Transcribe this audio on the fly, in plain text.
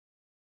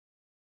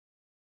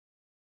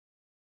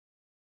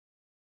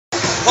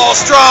Paul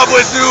Straub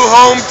with new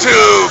home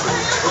tube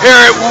here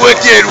at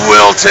Wicked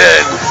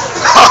Wilton.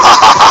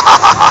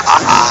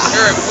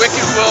 Here at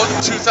Wicked Wilton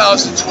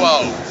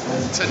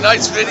 2012.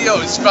 Tonight's video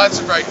is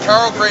sponsored by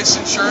Carl Grace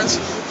Insurance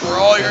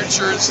for all your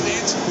insurance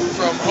needs,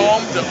 from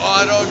home to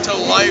auto to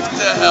life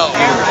to health.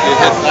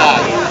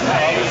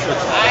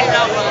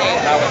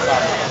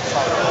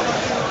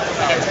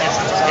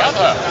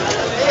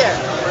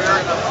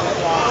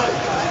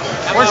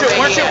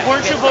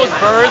 Weren't you both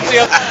birds?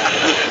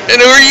 And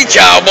who are you,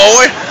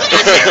 cowboy?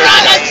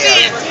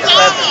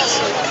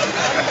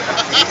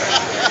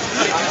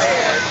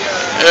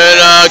 And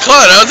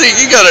Claude, I don't think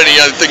you got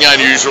anything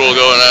unusual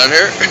going on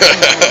here.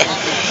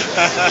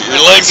 Your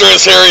legs are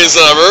as hairy as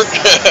ever.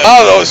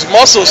 Oh, those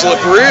muscles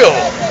look real.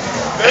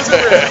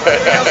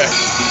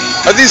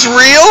 Are these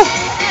real?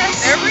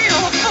 Yes, they're real.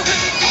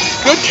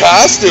 Good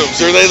costumes.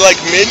 Are they like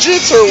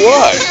midgets or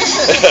what?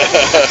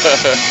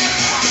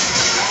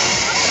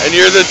 And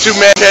you're the two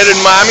mad-headed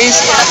mommies?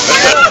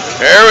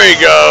 There we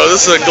go.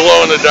 This is a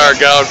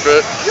glow-in-the-dark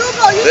outfit.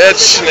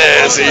 That's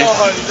snazzy.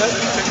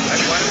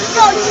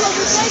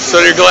 So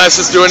do your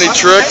glasses do any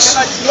tricks?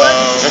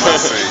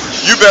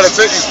 You better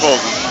take these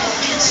poses.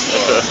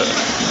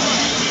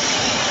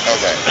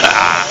 Okay.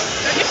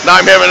 Now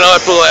I'm having an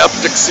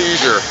epileptic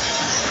seizure.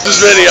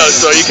 This video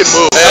so you can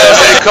move. And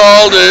they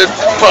called it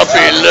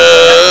puppy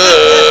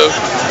love.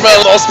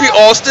 It must be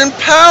Austin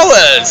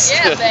Powers.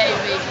 Yeah,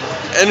 baby.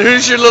 And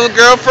who's your little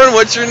girlfriend?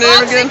 What's your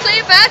name again?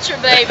 Cleopatra,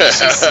 baby.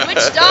 She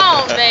switched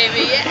on,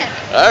 baby. Yeah.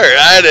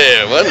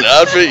 Alrighty, what an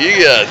outfit you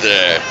got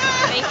there.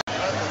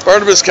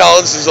 Barnabas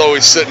Collins is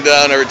always sitting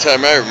down every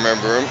time I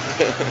remember him.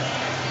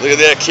 Look at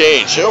that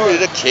cane. Show me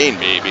the cane,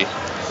 baby.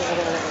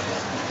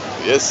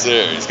 Yes,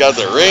 sir. He's got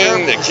the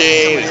ring, the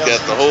cane, he's got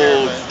the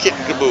whole kit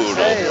and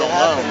caboodle.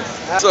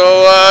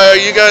 So,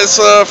 you guys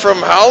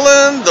from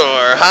Howland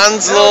or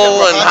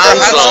Hansel and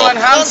Hansel?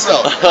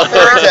 Hansel.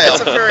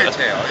 It's a fairy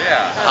tale,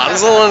 yeah.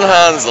 Hansel and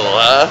Hansel,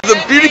 huh? The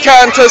beauty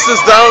contest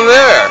is down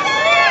there.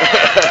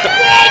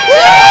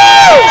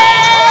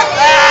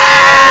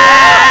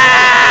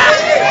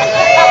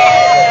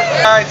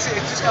 It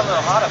just got a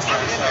little hot up there.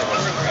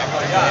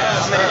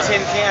 I'm in a tin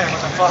can.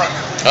 What the fuck?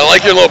 I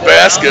like your little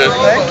basket.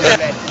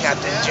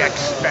 Captain Jack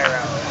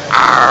Sparrow.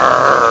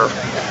 Arr.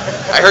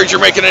 I heard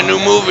you're making a new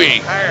movie.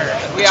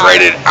 We It's are.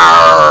 rated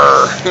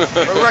R.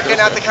 We're working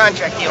out the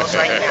contract deals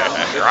right now.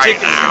 The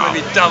tickets are going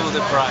to be double the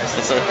price.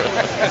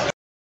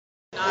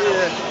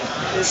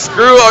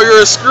 You're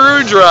a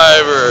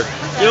screwdriver.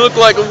 You look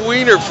like a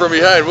wiener from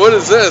behind. What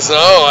is this?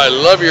 Oh, I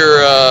love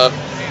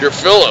your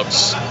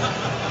Phillips.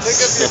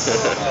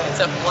 It's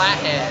a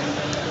flathead.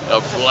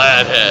 A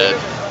flathead.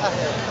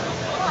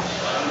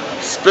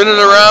 Spin it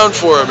around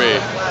for me.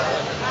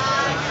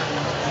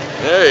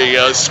 There you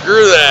go.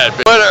 Screw that.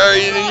 What are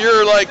you?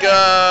 You're like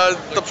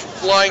the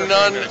flying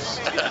nun.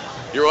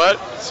 You're what?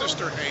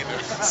 Sister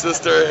Hades.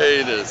 Sister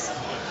Hades.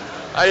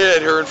 I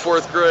had her in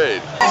 4th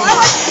grade.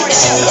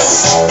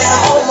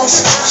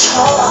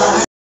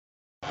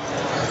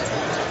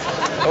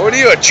 What are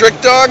you, a trick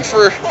dog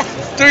for?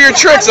 Do your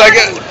tricks.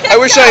 I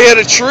wish I had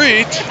a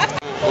treat.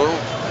 Well,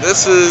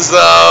 this is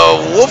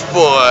Wolf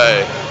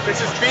Boy.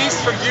 This is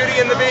Beast from Beauty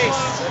and the Beast.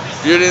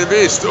 Beauty and the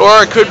Beast.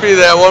 Or it could be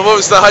that one. What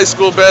was the high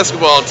school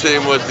basketball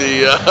team with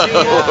the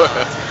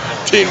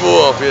Teen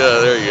Wolf? Yeah,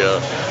 there you go.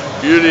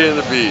 Beauty and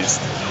the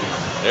Beast.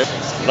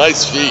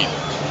 Nice feet.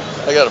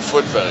 I got a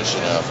foot fetish,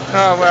 you know.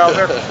 Oh, well,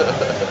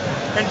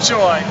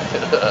 enjoy.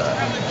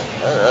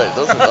 Alright,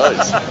 those are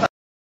nice.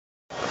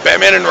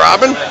 Batman and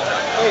Robin?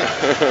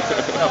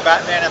 No,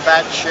 Batman and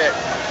Bat shit.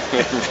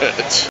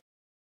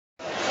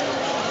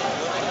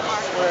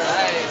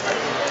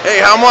 Hey,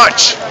 how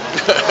much?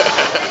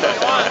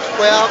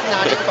 Well,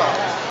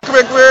 $95. Come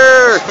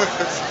here.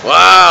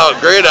 Wow,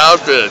 great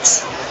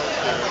outfits.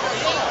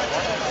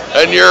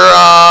 And you're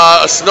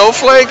a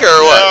snowflake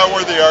or what? Yeah,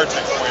 we're the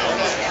Arctic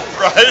Queens.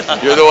 Right?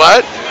 You're the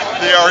what?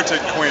 The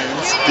Arctic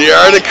Queens. The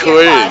Arctic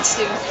Queens.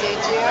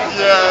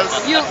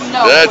 Yes.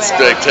 That's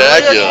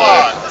spectacular.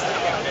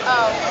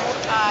 Oh,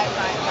 my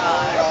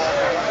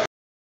God.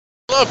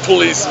 I love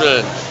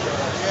policemen.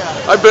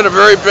 I've been a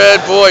very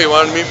bad boy. You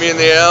want to meet me in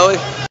the alley?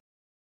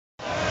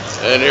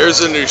 And here's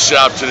a new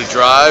shop to the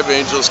drive,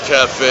 Angel's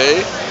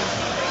Cafe.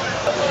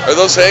 Are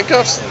those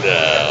handcuffs? No.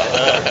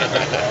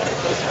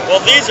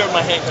 Well, these are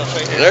my handcuffs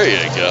right here. There you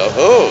go.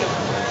 Oh,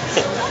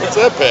 what's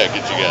that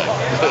package you got?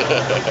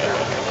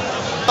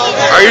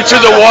 Are you to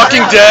the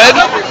Walking Dead?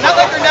 Not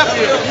like your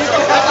nephew.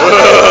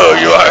 Oh,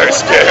 you are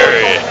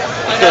scary.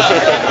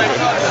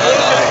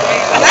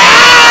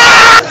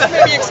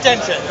 Maybe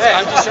extension. Hey,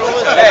 I'm just showing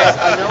this. Hey,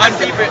 I'm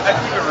keep it real.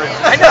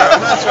 I know.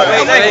 That's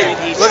right. Hey,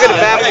 look at the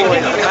bad boy.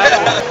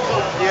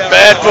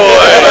 Bad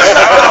boy.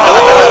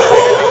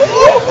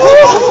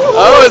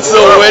 Oh, it's the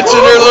witch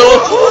in her little.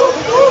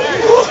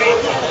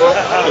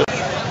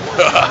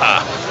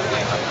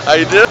 How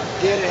you doing?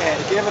 Get it.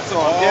 Give it to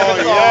him. Oh,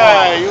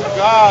 yeah, you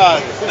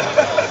got it.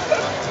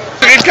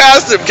 Good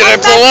costume. Can I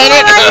pull on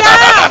it?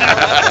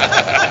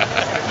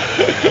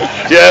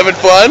 You having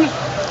fun?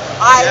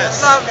 I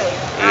love it.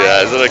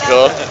 Yeah, isn't it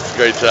cool? It's a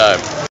great time.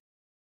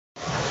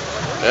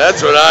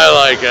 That's what I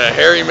like,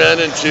 hairy men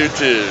in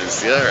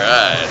tutus. Yeah,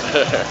 right.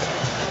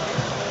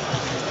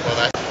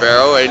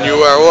 Pharaoh, and you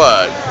are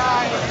what?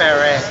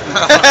 Ferret.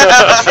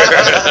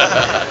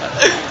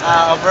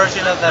 A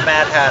version of the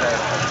Mad Hatter.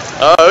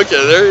 Oh,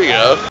 okay, there you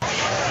go.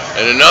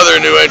 And another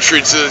new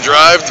entry to the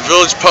drive, the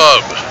Village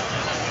Pub.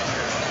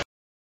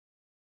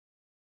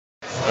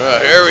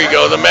 Here we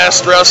go, the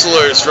masked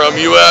wrestlers from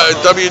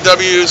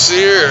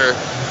WWC or...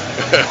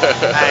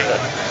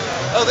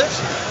 Oh, there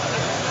she is.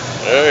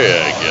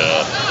 There you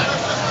go.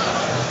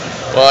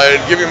 Well,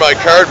 I'd give you my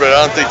card, but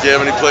I don't think you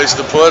have any place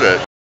to put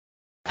it.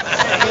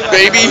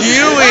 Baby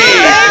Huey!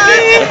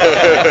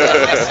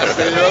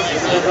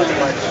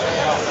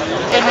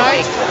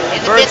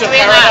 Birds of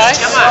Paradise?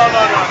 Come on.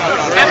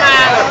 Come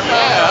on.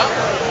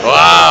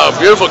 Wow,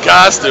 beautiful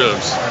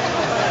costumes.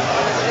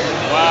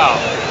 Wow.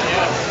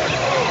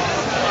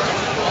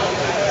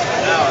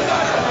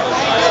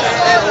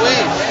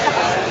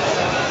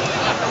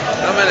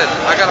 A minute,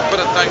 I gotta put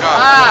a thing on.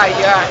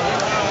 Yeah.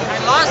 I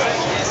lost it.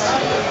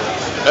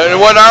 And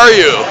what are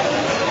you?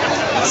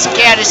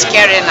 Scary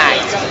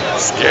night.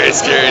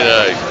 Scary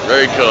night.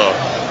 Very cool.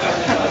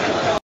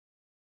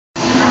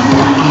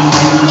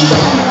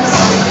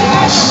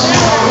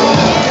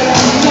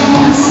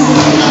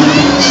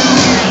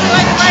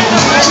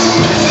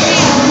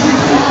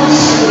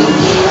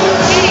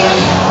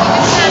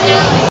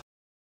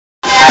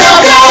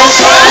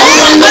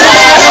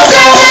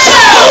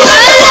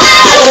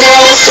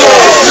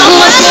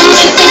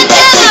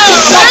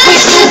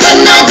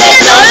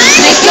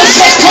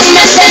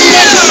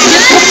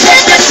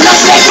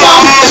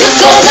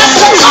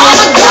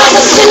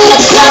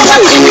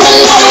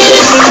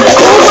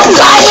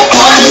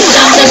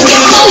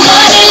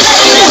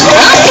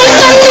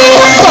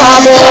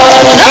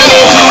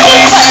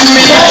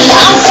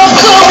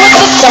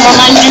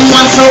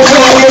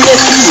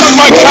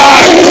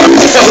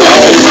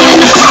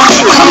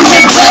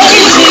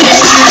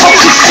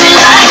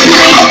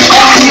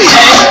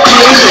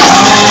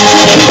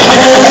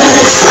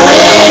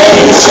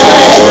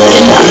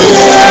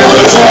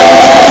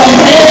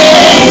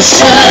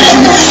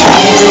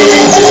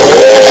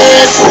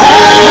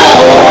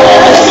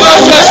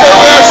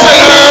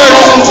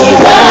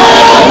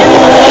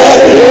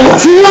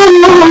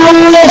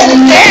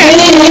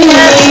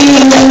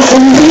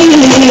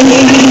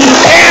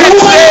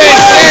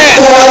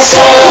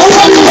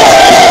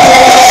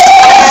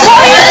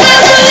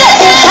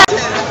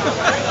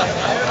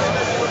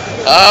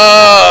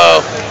 Oh,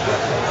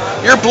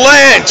 you're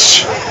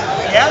Blanche.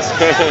 Yes.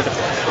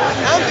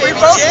 We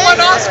both won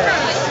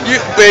Oscars. You,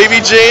 Baby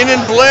Jane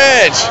and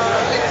Blanche.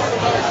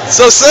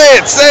 So say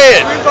it, say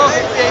it. We both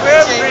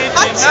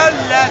reaching a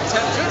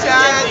letter to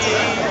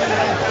Daddy.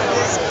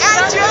 His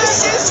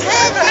address is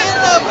heaven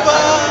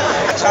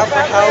above.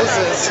 Chopper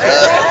houses.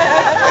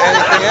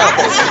 Anything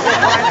else?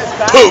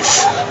 Poof.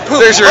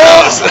 There's your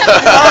house.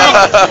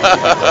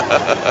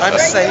 I'm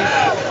safe.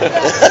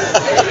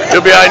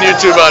 You'll be on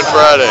YouTube on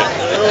Friday.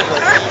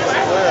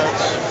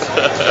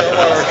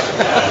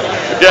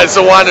 Yeah, it's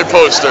a wanted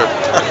poster.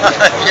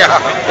 Yeah.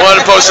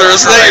 Wanted poster.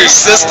 Isn't that your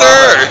sister?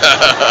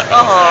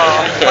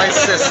 Oh, my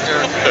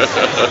sister.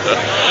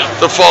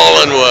 The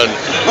fallen one.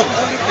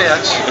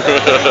 Bitch.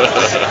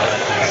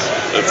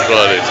 That's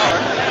funny.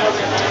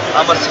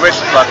 I'm a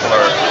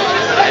switchbuckler.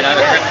 And I'm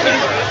a crypt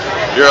keeper.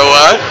 You're a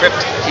what?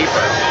 Crypt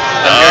keeper.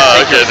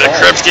 Oh, okay, the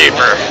crypt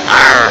keeper.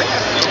 Arr.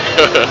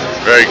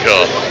 Very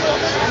cool.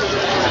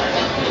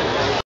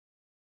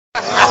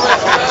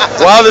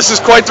 Wow, this is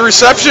quite the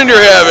reception you're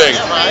having.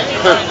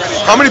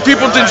 How many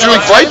people did you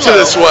invite to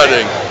this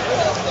wedding?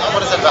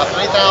 What is it, about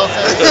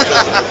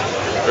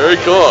 3,000? Very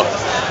cool.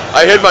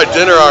 I had my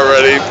dinner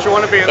already.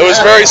 It was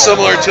very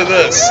similar to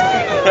this.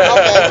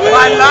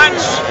 My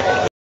lunch.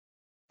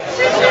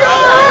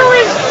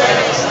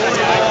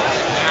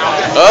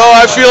 Oh,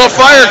 I feel a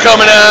fire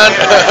coming on.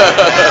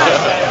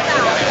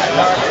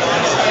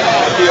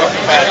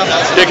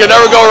 You can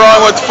never go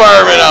wrong with the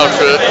fireman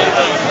outfit.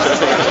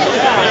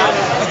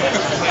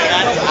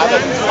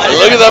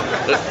 Look at that.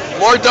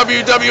 More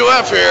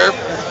WWF here.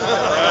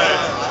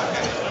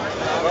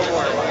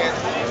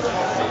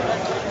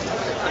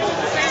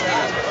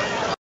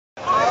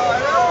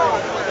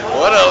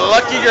 What a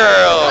lucky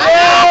girl.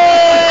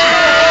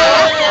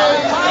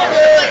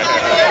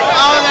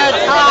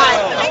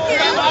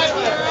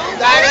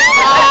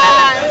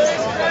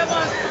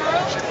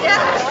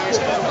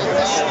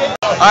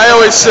 I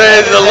always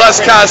say the less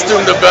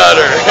costume, the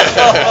better.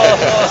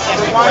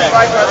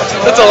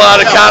 That's a lot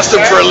of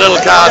costume for a little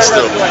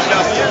costume.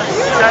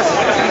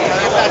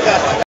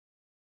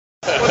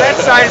 Well, that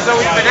side has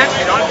always been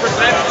empty. 100%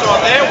 it's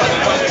all there.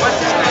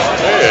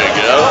 There you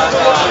go.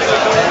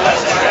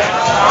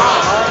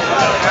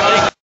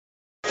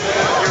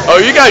 Oh,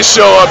 you guys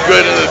show up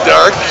good in the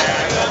dark.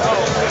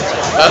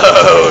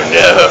 Oh,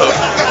 no.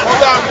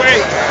 Hold on,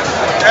 wait.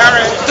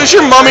 Aaron. Does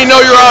your mommy know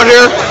you're out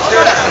here?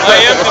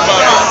 I am the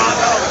mother.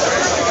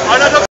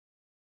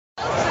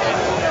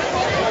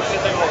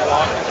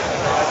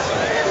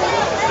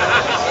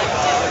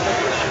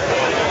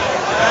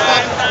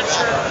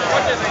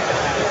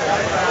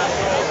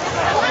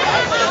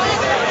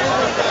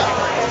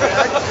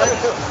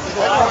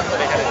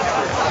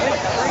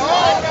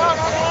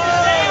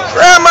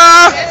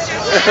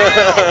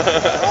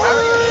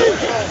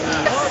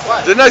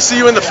 Didn't I see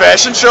you in the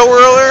fashion show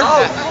earlier?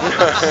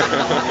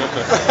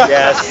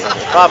 Yes,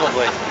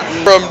 probably.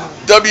 From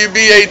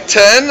WBA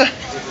 10,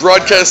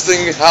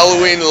 broadcasting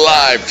Halloween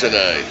live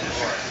tonight.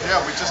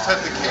 Yeah, we just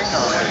had the king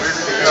on. Where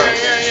did he go?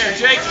 Yeah,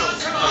 Jacob.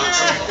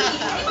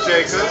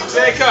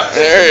 Jacob.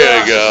 There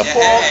you go.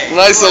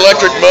 Nice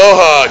electric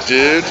mohawk,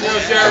 dude.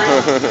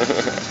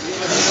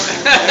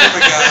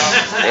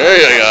 There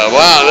you go.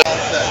 Wow.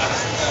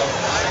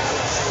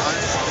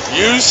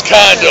 Use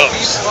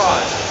condoms.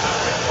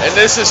 And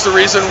this is the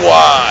reason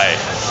why.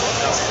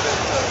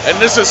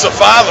 And this is the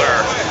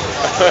father.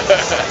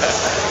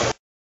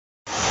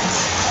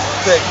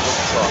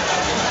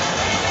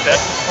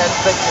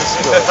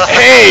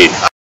 Hey!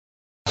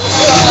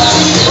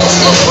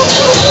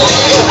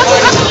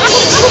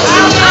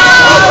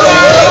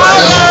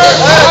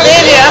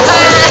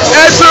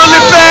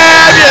 Absolutely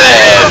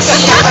fabulous!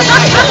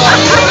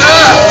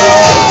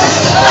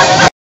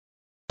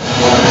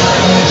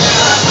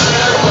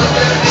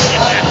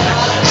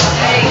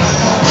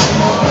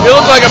 You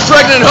look like a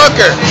pregnant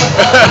hooker.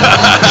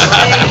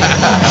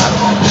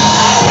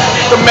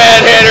 The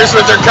Mad Hatters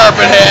with their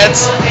carpet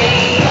hats.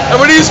 And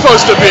what are you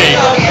supposed to be?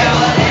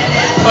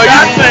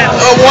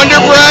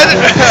 Wonder Bread?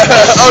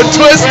 Oh,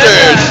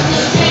 Twisted.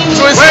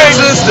 Twisted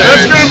Sister.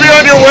 That's going to be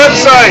on your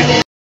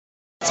website.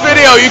 It's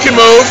video, you can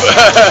move.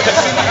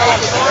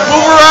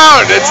 Move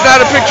around. It's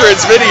not a picture,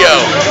 it's video.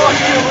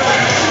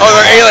 Oh,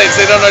 they're aliens.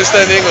 They don't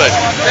understand English.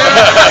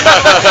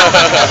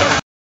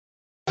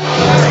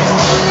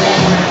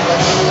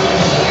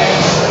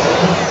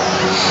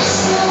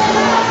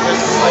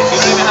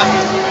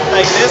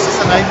 Like this is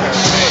a nightmare.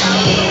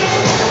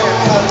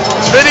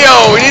 It's video.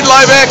 We need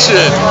live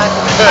action.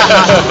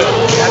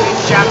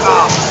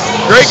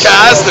 Great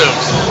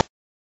costumes.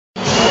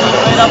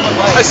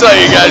 I saw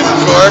you guys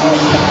before.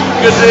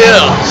 Good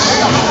deal.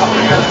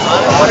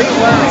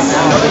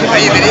 Are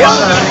you video?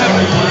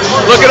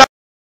 Look it up.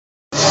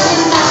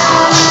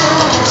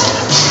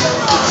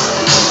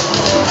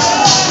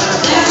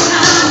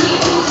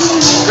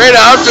 Great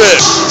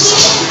outfit.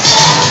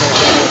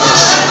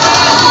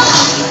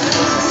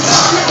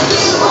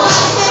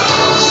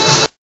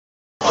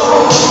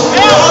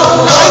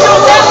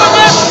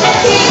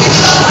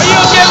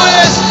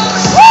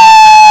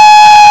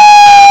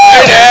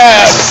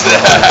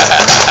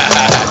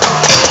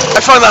 I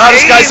found the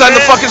hottest guys on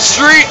the fucking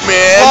street,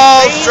 man.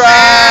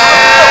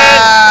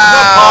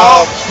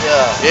 Paul.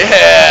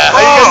 Yeah. How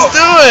you guys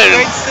doing?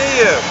 Great to see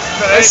you.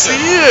 Nice to see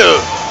you.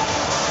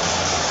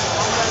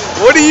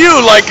 What are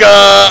you, like,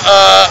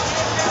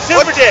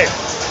 Super Dick.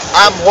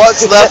 I'm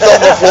what's left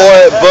on the floor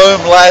at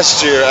Boom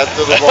last year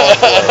after the ball.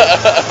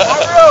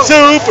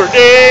 Super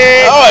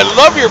Dick. Oh, I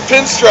love your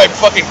pinstripe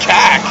fucking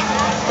cock.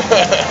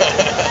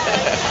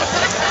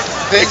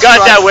 It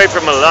got that way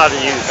from a lot of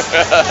you.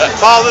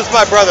 Paul, this is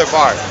my brother,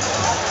 Bart.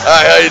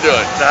 Hi, how you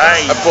doing?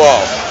 Nice. I'm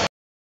Paul.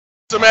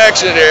 Some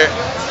action here.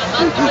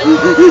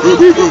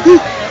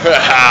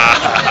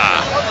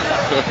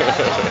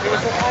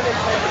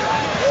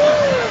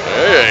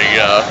 There you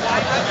go.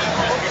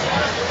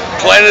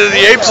 Planet of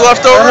the Apes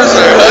leftovers?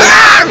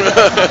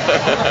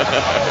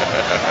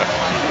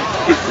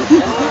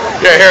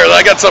 Yeah, here,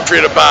 I got something for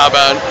you to bob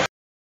on.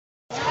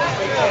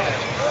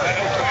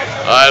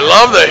 I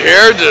love the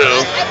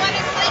hairdo.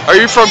 Are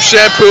you from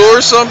Shampoo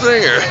or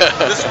something? Or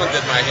This one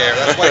did my hair.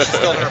 That's why she's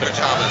still in her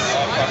pajamas.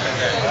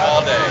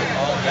 All day.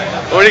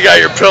 what do you got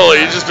your pillow?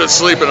 You just been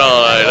sleeping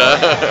all night, huh?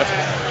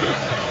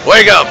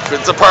 Wake up,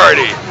 it's a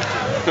party.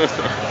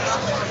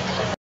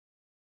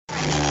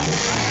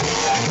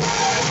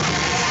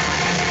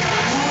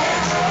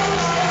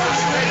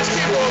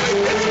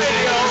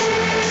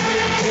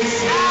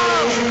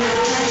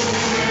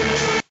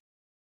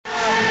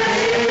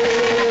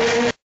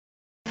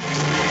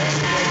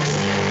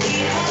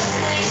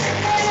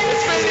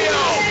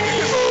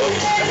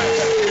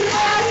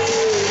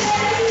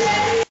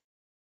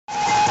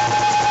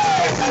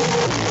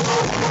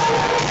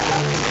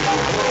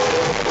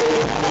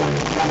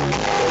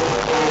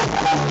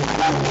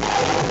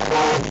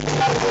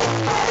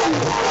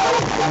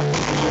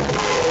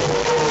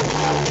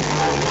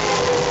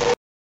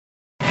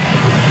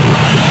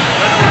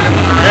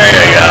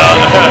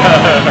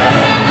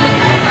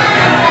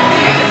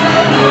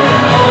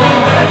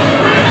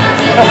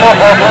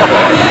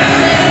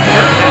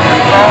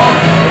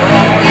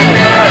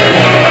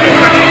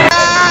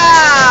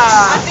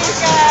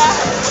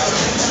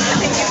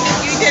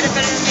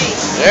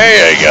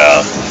 There you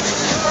go.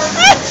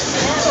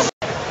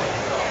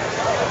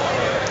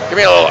 Give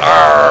me a little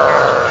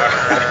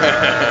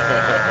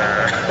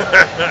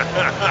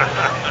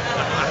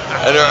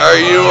And are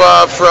you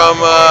from,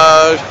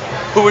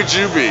 who would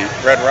you be?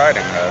 Red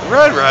Riding Hood.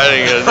 Red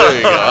Riding Hood, there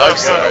you go. I'm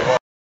sorry.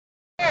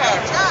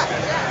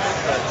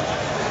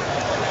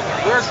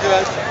 Where's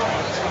good?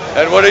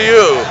 And what are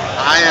you?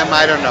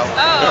 I don't know.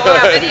 Oh,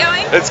 we're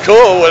videoing? It's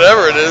cool,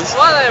 whatever it is.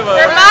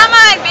 We're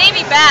Mama and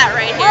Baby Bat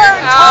right here.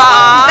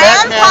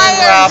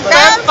 Vampires.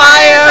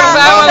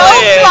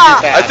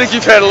 I think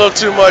you've had a little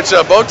too much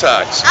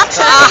Botox.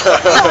 Actually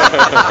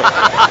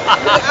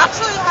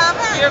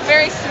haven't. You're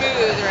very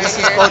smooth right This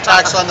is here.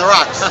 Botox on the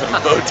rocks.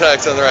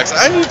 Botox on the rocks.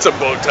 I need some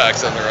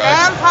Botox on the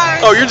rocks.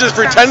 Vampires. Oh, you're just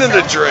pretending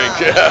to drink.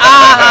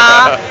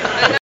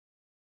 Uh-huh.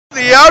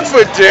 The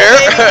outfit, dear.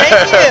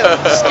 Thank you.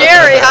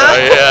 Scary, huh?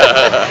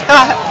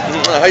 Yeah.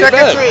 How you Trick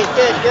or been? treat.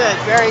 Good.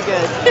 Very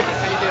good. How you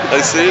doing?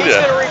 I see Thanks ya.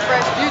 for the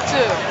refresh. You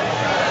too.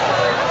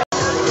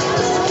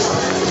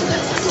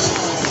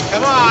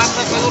 Come on, let's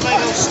make a little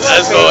slurp.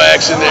 Let's go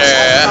action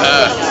there.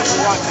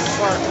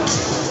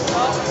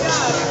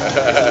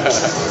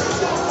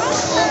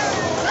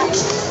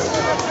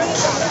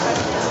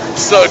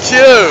 So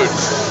cute.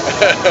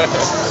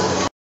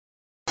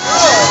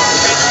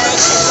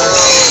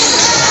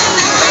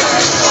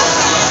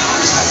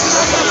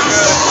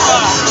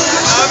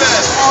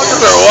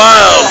 They're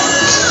wild.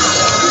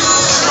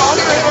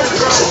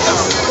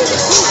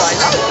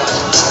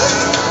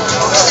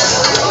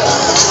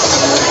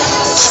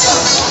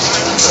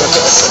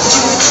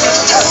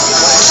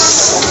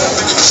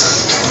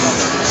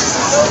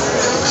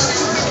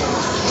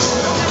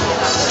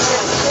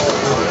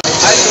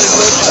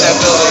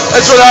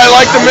 That's what I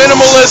like, the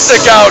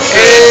minimalistic outfit.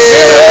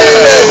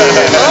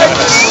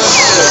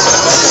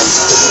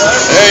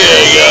 There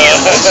you go.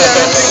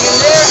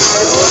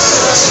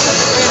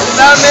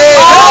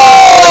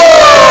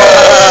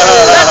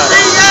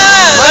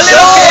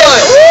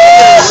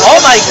 Oh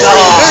my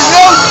God! There's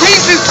no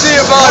decency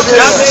about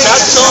this.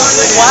 That's so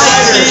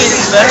white.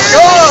 Very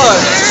good.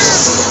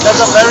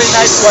 That's a very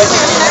nice white.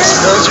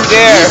 Don't you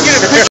dare.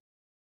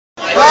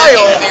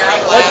 Kyle.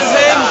 What's his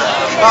name?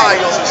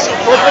 Kyle.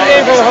 What's the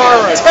name from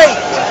Harvard?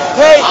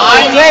 Tate.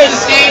 I need the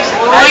stage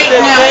right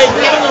now.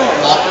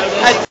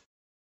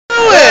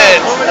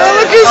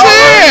 Look who's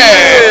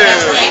here!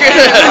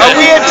 Are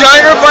we a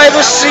diner by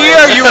the sea?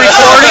 Are you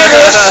recording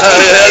this?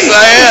 Yes,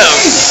 I am.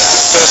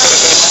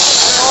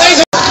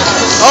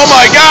 Oh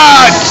my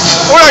God!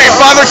 What are you,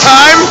 Father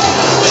Time?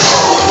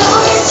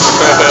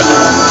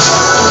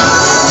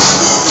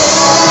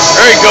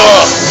 Very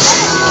cool.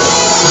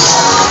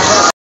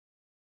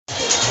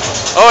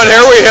 Oh, and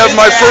here we have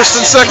my first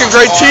and second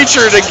grade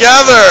teacher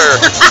together.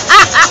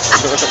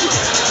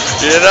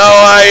 You know,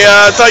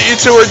 I thought you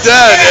two were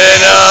dead, and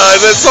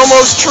that's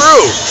almost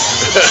true.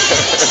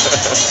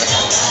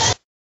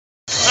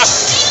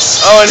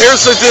 Oh, and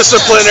here's the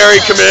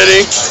disciplinary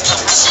committee.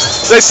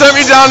 They sent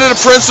me down to the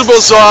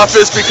principal's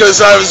office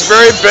because I was a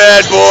very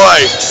bad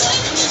boy.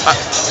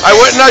 I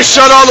went and I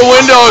shut all the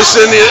windows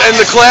in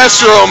the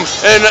classroom,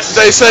 and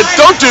they said,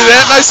 "Don't do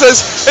that." And I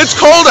says, "It's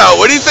cold out.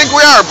 What do you think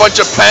we are, a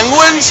bunch of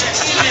penguins?"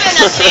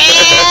 You've been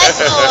a bad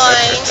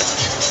boy.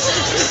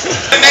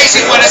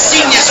 Amazing what a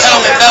senior's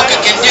home in Boca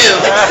can do.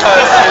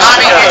 I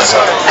mean, it's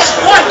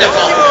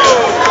wonderful.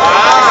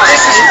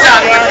 This is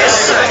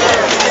fabulous.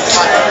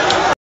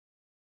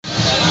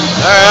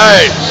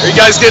 Alright, are you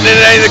guys getting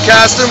into any of the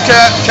costume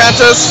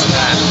contests?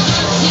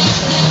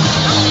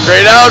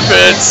 Great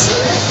outfits.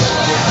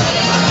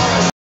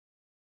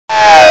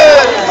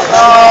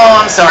 Oh,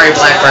 I'm sorry,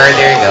 Blackbird.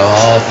 There you go.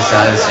 Oh,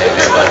 beside the same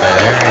there, Blackbird.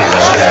 There you go.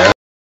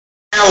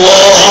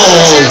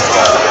 Werewolf.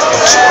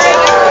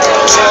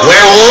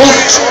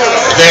 Werewolf?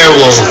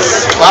 Werewolf.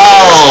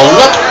 Oh,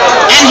 look.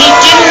 And he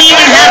didn't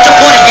even have to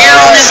put hair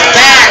on his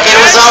back. It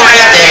was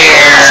already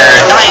there.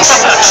 Nice.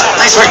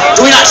 Nice work.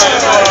 Do we not?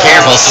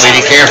 Careful,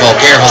 sweetie. Careful.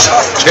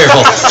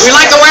 Do we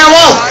like the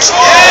werewolf?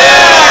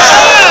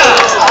 Yeah!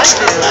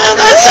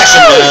 That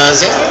section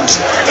does, yeah.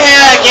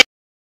 Yeah,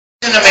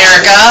 Captain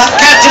America.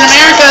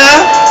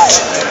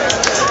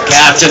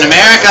 Captain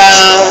America.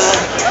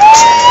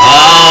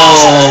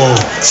 Oh,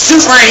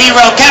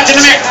 superhero Captain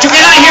America. Can we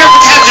not hear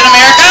from Captain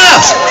America?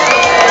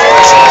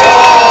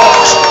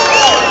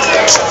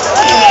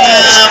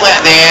 Yeah, well,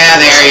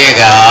 there you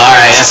go. All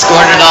right,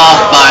 escorted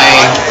off by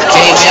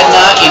Kay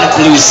Edna in a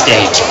blue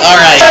stage. All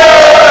right.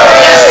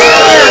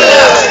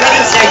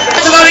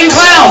 It's a voting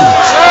clown.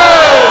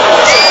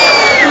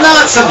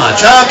 Not so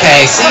much.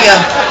 Okay, see ya.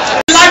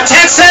 You like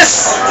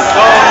Texas?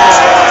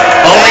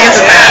 Only at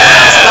the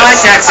bathhouse. Bye,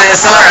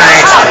 Texas. All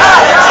right.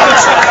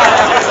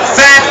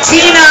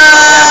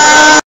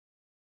 Fatina.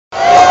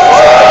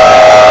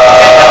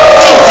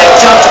 That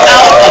jumped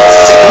out of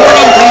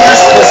Sigourney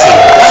Weaver's pussy.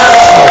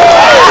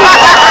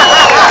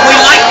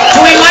 Do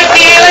we like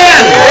the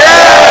alien?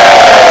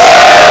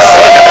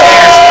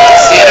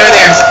 See her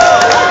there.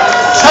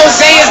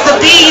 Jose is the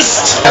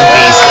beast.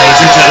 Beast, ladies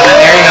and gentlemen.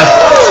 There you go.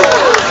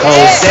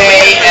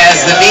 Jose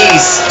as the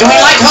beast. Do we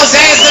like Jose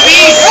as the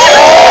beast?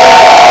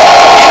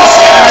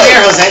 See over there,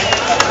 Jose.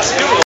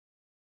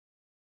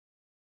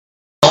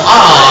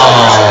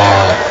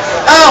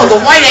 Oh,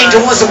 the white angel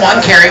was the one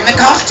carrying the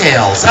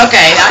cocktails.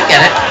 Okay, I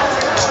get it.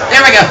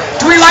 There we go.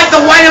 Do we like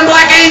the white and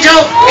black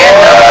angel?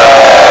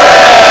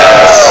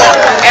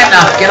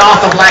 Edna, get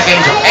off the black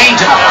angel.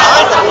 Angel.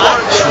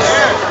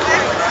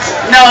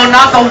 No,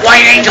 not the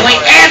white angel.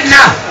 Edna!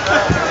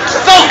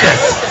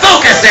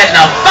 said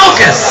no.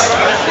 Focus.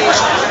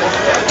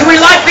 Do we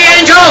like the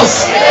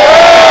Angels?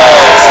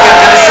 Step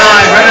to the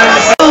side. Right on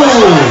the side.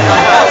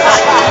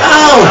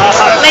 Oh,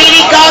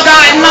 Lady Gaga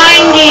at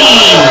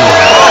 90.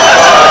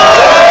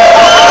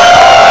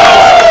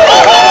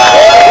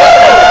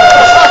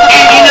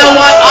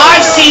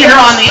 Seen her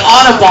on the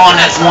Audubon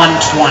at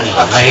 120,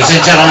 ladies and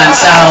gentlemen,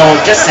 so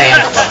just saying.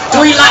 Do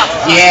we like...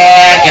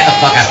 Yeah, get the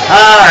fuck up.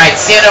 Alright,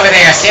 stand over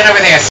there, stand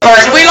over there.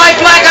 Do we like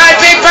Black Eyed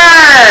Big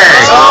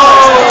Bird?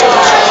 Oh,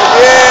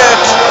 yeah.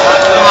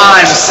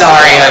 I'm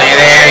sorry, honey,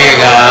 there you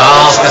go.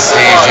 Off the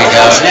stage you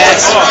go.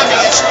 Next.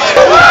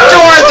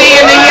 Dorothy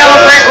in the Yellow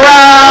Brick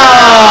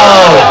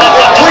Road.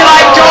 Do we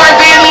like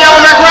Dorothy in the Yellow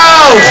Brick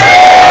Road?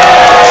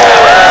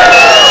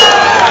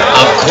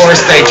 Of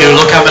course they do.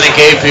 Look how many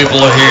gay people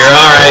are here.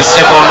 Alright,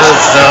 step on to the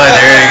side.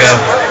 There you go.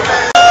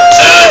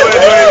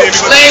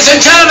 Ladies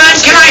and gentlemen,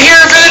 can I hear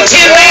for the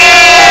Tin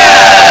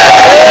Man?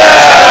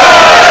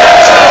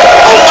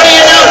 Oh, what do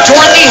you know?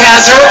 Dorothy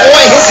has her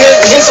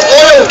his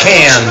oil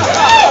can.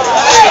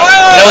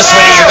 No,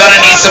 sweetie, you're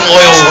gonna need some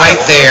oil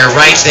right there.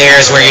 Right there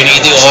is where you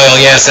need the oil.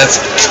 Yes, that's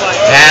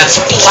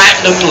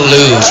platinum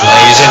lube,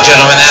 ladies and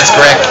gentlemen. That's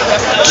correct.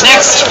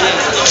 Next.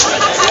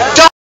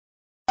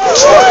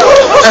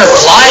 Her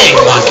flying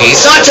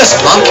monkeys, not just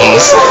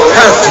monkeys,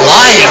 her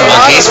flying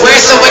monkeys.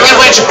 Where's the Wicked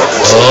Witch?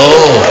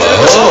 Oh,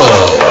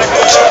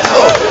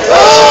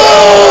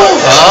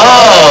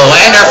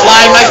 and her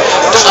flying monkeys.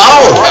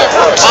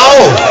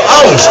 Oh,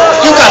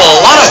 you got a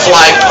lot of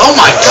flying. Oh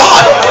my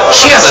God,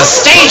 she has a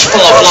stage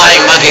full of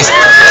flying monkeys.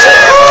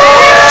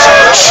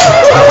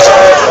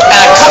 And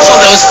a couple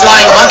of those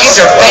flying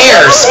monkeys are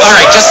bears. All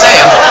right, just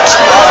saying.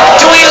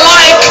 Do we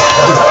like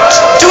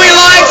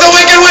the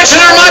Wicked Witch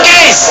and her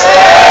monkeys?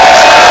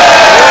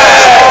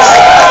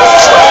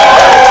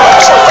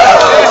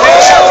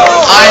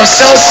 I'm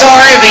so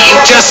sorry, but you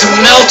just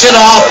melted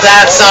off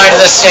that side of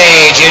the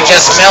stage. You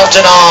just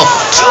melted off.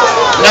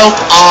 Nope,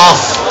 off.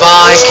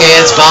 Bye,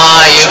 kids,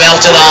 bye. You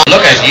melted off.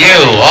 Look at you.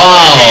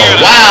 Oh,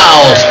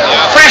 wow.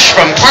 Fresh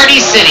from Party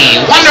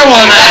City, Wonder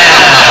Woman.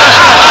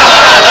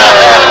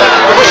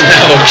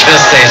 No,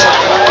 just say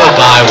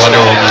bye-bye, Wonder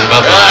Woman.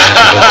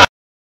 Bye-bye.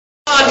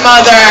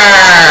 Godmother.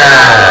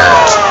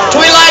 Do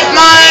we like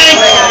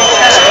Mike?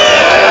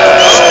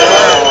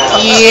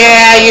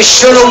 Yeah, you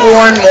should have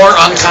worn more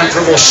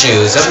uncomfortable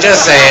shoes. I'm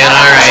just saying,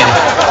 alright.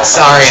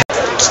 Sorry.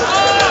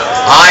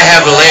 I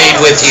have laid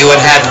with you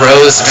and had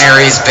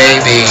Rosemary's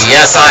Baby.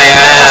 Yes, I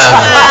am.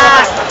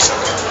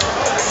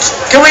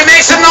 Can we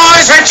make some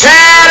noise for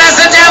Chad as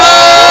the devil?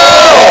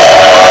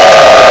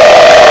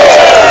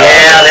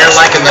 Yeah, they're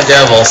liking the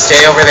devil.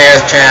 Stay over there,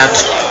 Chad.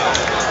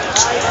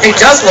 He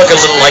does look a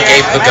little like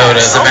Abe Pagoda,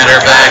 as a matter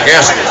of fact.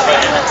 Yeah.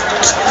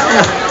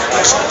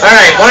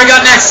 Alright, what do we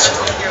got next?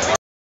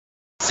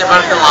 Step out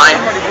of the line.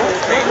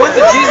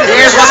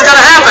 Here's what's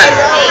gonna happen.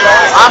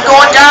 I'm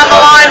going down the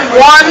line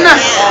one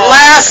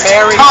last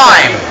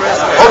time.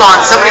 Hold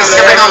on, somebody's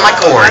stepping on my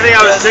cord. I think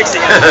I was 60.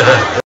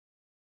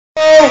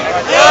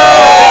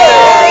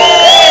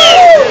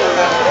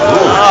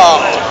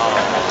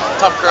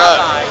 Tough crowd.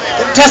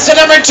 Contestant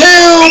number 2,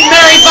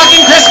 Merry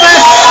fucking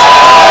Christmas!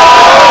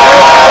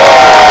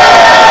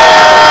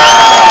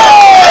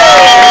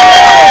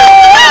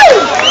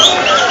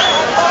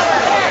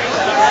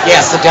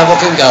 Yes, the devil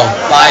can go.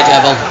 Bye,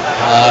 devil.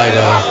 Bye,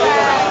 devil.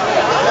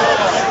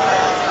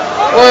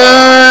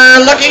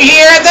 We're looking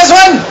here at this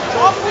one.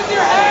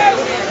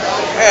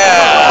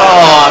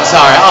 Oh, I'm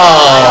sorry.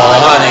 Oh,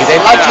 honey, they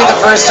liked you the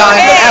first time,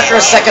 but after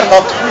a second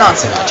look, not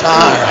so much.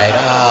 All right.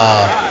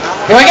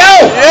 Here we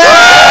go.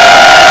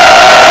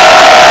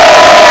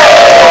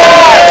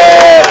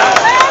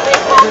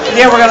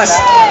 Yeah, we're gonna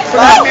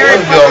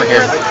go over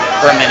here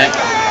for a minute.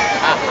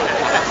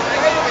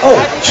 Oh,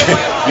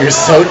 you're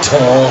so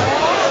tall.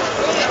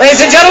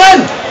 Ladies and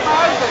gentlemen!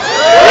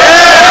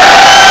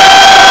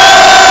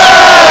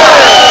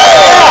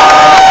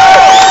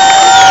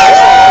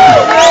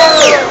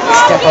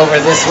 Step over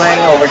this way,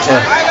 over to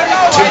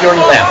your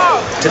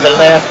left. To the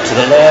left, to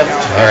the left.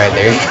 Alright,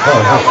 there you go.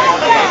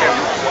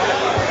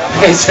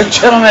 Ladies and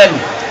gentlemen,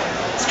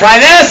 let's try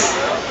this!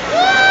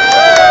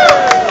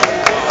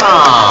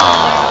 Aww.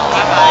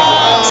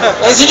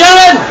 Ladies and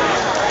gentlemen!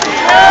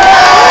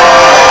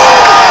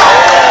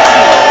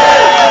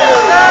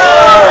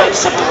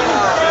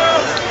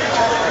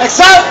 Next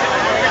up!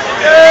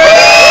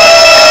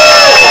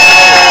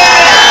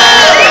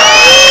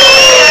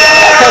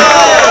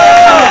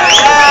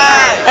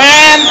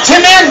 And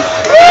Tim in!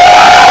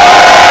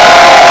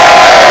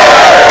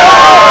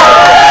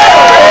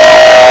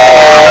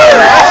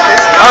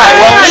 Alright,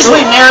 well at least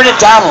we narrowed it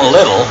down a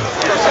little.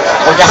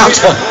 We're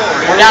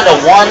down to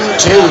 1,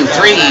 2,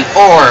 3,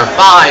 4,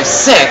 5,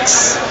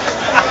 6.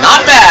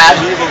 Not bad,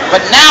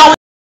 but now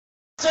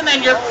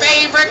and your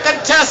favorite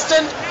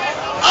contestant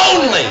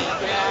only.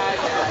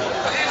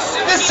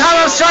 This time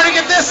I'm starting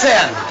at this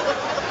end.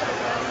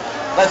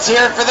 Let's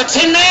hear it for the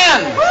Tin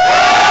Man.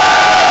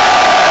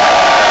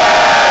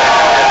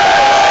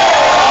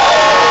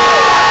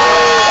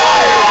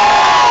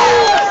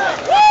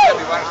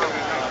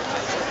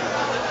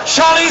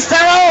 Sean Charlize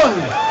Theron.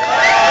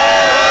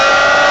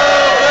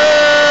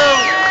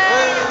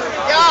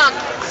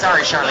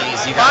 Sorry,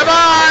 Charlize, you got it.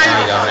 Bye-bye. There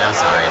you go. I'm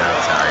sorry,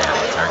 honey,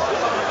 sorry.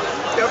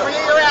 Don't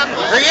forget your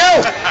apple. For you.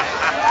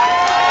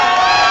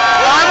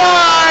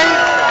 Bye-bye.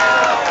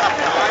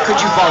 Could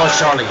you follow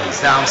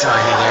Charlize? No, I'm sorry,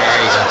 honey.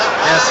 There you go.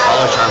 Just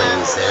follow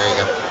Charlize. There you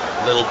go.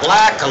 A little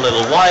black, a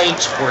little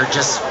white. We're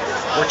just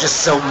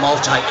so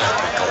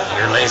multi-ethnical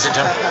here, ladies and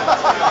gentlemen.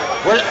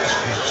 Well,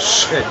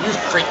 shit, you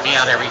freak me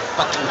out every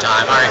fucking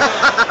time. All right,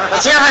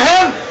 let's hear for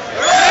him.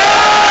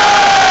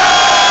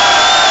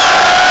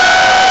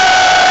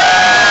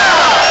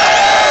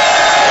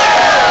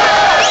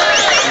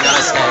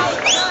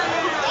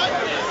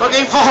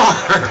 Looking for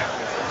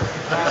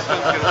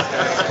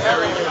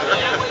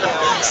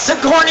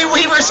Sigourney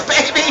Weaver's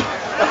baby.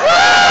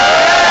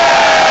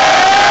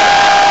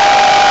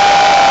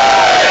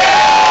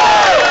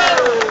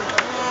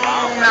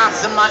 Not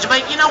so much,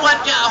 but you know what?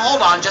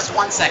 Hold on, just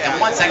 1 second,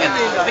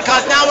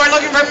 because now we're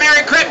looking for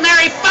Merry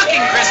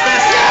fucking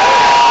Christmas.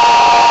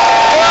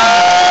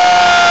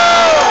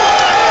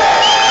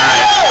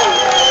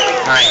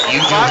 All right,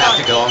 you do have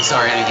to go. I'm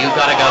sorry, honey, you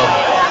gotta go.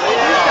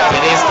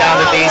 It is down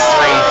to these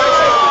three.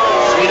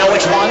 Do you know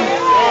which one?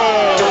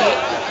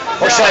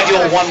 Or should I do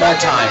it one more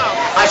time?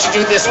 I should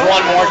do this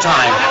one more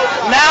time.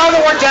 Now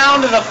that we're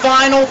down to the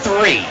final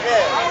three,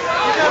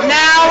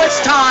 now it's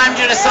time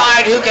to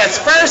decide who gets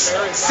first,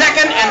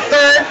 second, and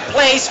third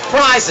place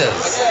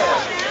prizes.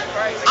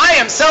 I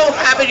am so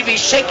happy to be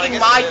shaking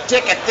my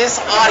dick at this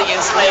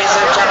audience, ladies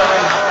and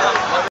gentlemen.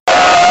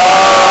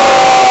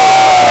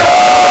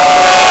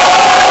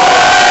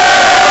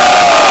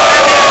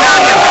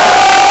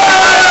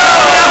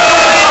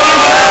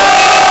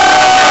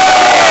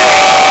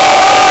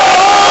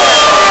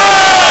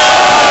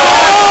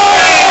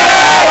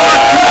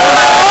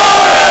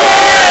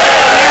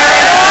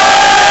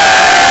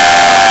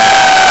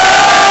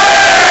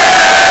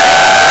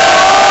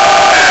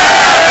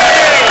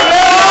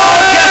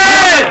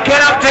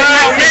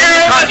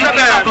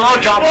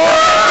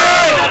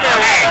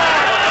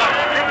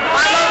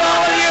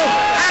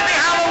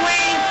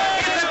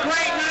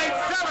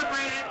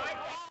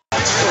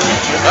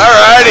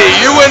 Alrighty,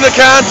 you win the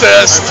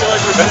contest.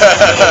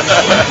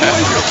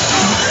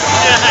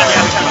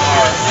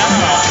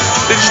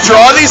 Did you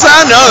draw these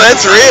on? No,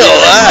 that's real.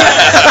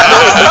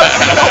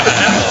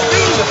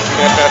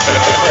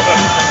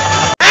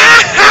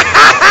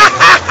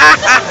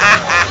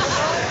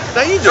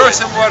 Now you do it.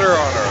 Some water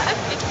on her.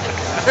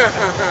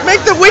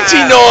 Make the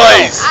witchy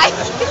noise.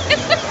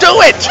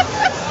 Do it.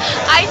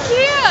 I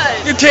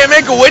can't. You can't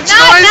make a witch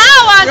Not noise? now,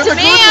 on You're the good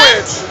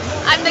demand. witch.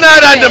 I'm the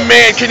Not good on witch.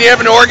 demand. Can you have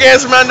an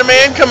orgasm on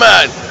demand? Come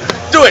on.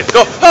 Do it.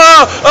 Go.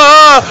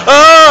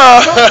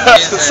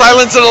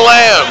 Silence of the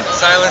Lambs.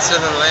 Silence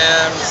of the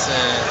Lambs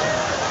and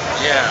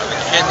yeah, the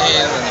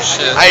kidneys and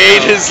shit. I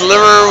ate his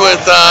liver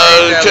with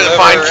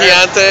fine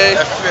Chianti.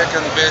 That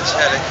frickin' bitch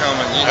had it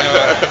coming, you know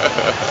it.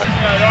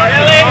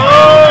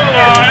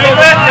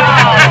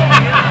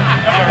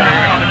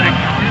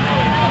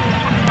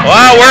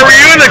 Wow, where were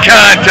you in the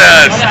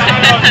contest?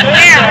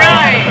 Yeah,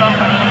 right.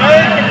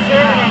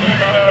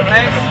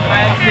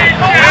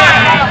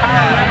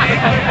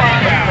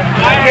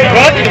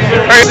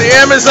 The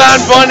Amazon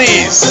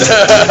bunnies.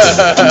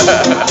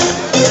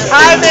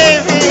 Hi,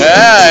 baby.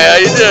 Hi, how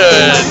you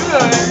doing?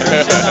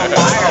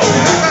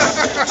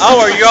 Oh,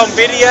 are you on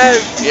video?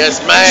 Yes,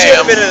 You should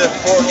have ma'am. been in the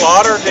Fort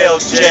Lauderdale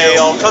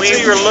jail because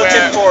we were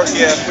looking for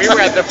you. We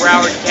were at the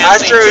Broward I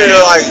County. sure you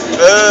like,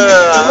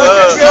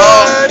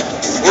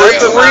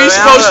 Were you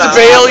supposed to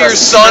bail your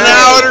son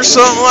out or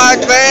something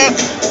like that?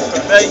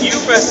 You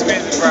must have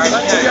been the Broward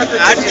County.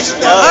 I just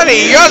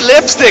Honey, your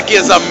lipstick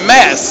is a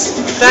mess.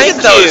 Thank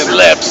look at those you.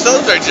 lips.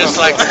 Those are just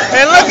like,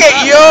 and look at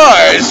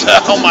yours.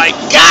 Oh my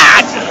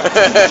God.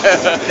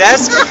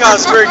 That's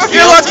because we're If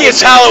you're lucky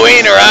it's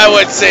Halloween, or I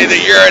would say that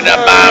you're an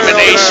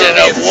abomination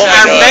of Our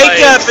womanhood.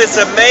 makeup is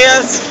a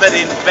mess, but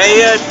in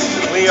bed,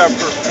 we are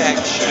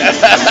perfection.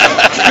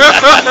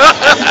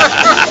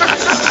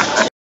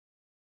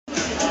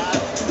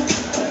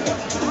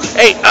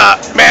 Hey,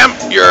 ma'am,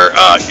 your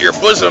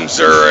bosoms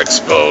are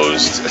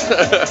exposed.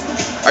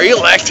 Are you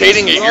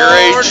lactating at your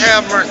Lord age?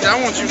 have mercy,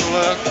 I want you to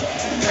look.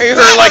 Are you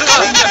like,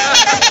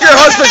 your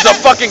husband's a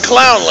fucking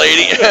clown,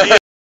 lady.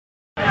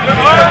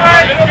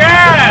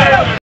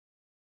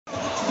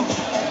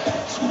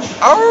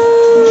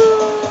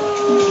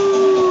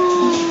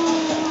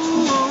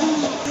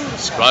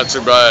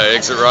 Sponsored by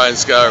Exit Ryan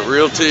Scott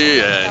Realty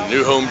and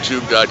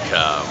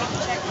NewHomeTube.com.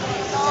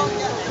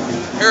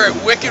 Here at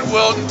Wicked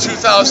Wilton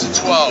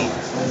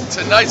 2012.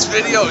 Tonight's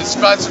video is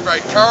sponsored by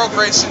Carl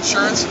Grace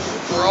Insurance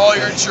for all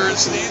your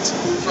insurance needs,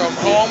 from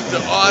home to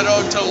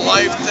auto to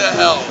life to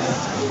health.